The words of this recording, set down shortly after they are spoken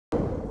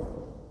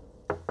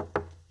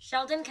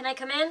Sheldon, can I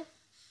come in?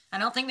 I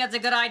don't think that's a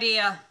good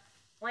idea.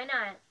 Why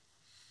not?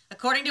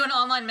 According to an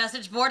online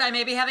message board, I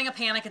may be having a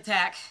panic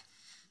attack.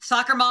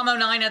 Soccer Mom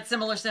 09 had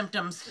similar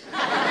symptoms.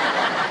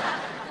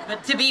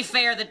 But to be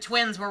fair, the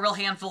twins were a real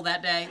handful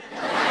that day.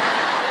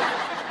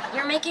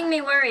 You're making me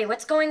worry.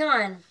 What's going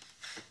on?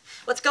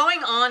 What's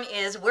going on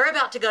is we're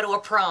about to go to a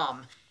prom.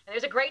 And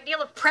there's a great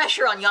deal of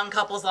pressure on young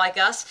couples like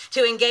us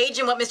to engage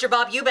in what Mr.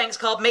 Bob Eubanks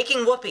called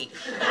making whoopee.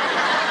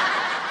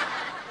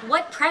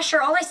 What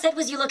pressure? All I said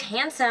was you look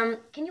handsome.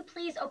 Can you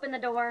please open the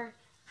door?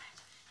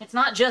 It's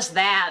not just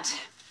that.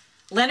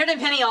 Leonard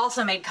and Penny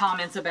also made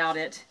comments about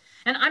it.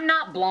 And I'm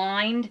not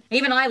blind.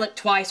 Even I looked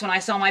twice when I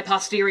saw my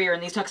posterior in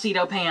these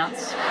tuxedo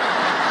pants.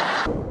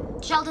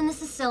 Sheldon,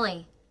 this is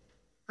silly.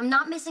 I'm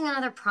not missing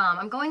another prom.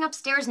 I'm going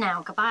upstairs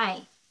now.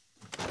 Goodbye.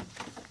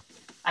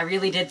 I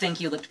really did think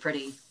you looked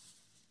pretty.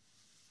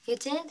 You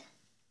did?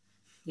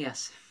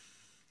 Yes.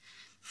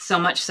 So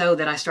much so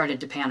that I started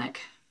to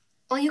panic.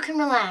 Well, you can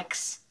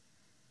relax.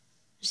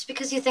 Just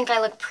because you think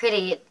I look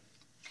pretty, it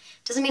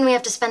doesn't mean we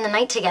have to spend the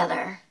night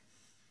together.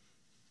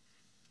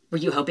 Were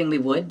you hoping we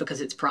would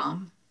because it's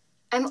prom?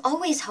 I'm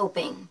always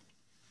hoping.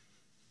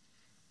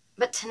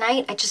 But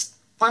tonight, I just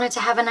wanted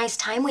to have a nice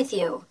time with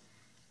you.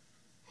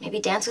 Maybe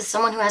dance with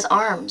someone who has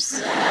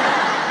arms.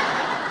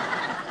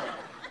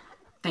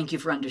 Thank you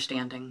for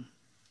understanding.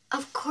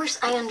 Of course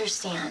I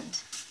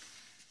understand.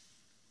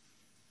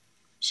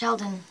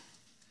 Sheldon,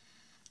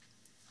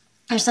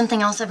 there's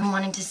something else I've been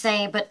wanting to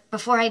say, but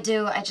before I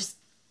do,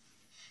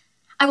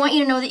 I want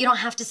you to know that you don't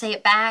have to say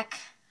it back.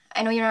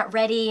 I know you're not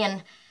ready,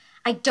 and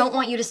I don't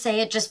want you to say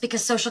it just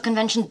because social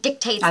convention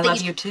dictates that I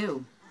love you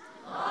too.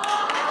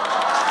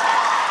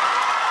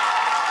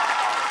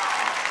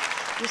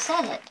 You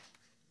said it.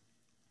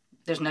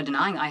 There's no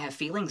denying I have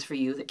feelings for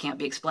you that can't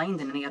be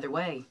explained in any other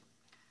way.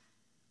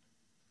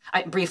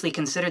 I briefly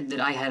considered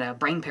that I had a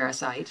brain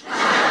parasite.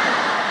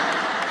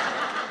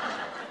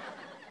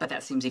 But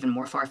that seems even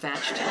more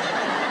far-fetched.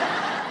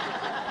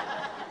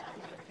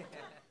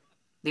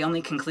 The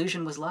only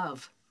conclusion was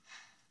love.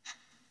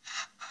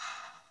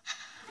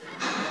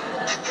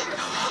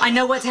 I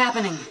know what's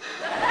happening.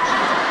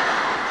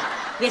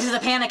 This is a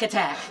panic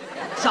attack.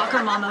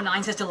 Soccer Mom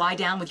 09 says to lie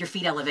down with your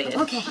feet elevated.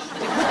 Okay.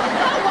 Whoa,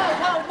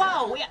 whoa,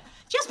 whoa, whoa.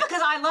 Just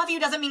because I love you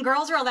doesn't mean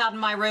girls are allowed in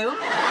my room.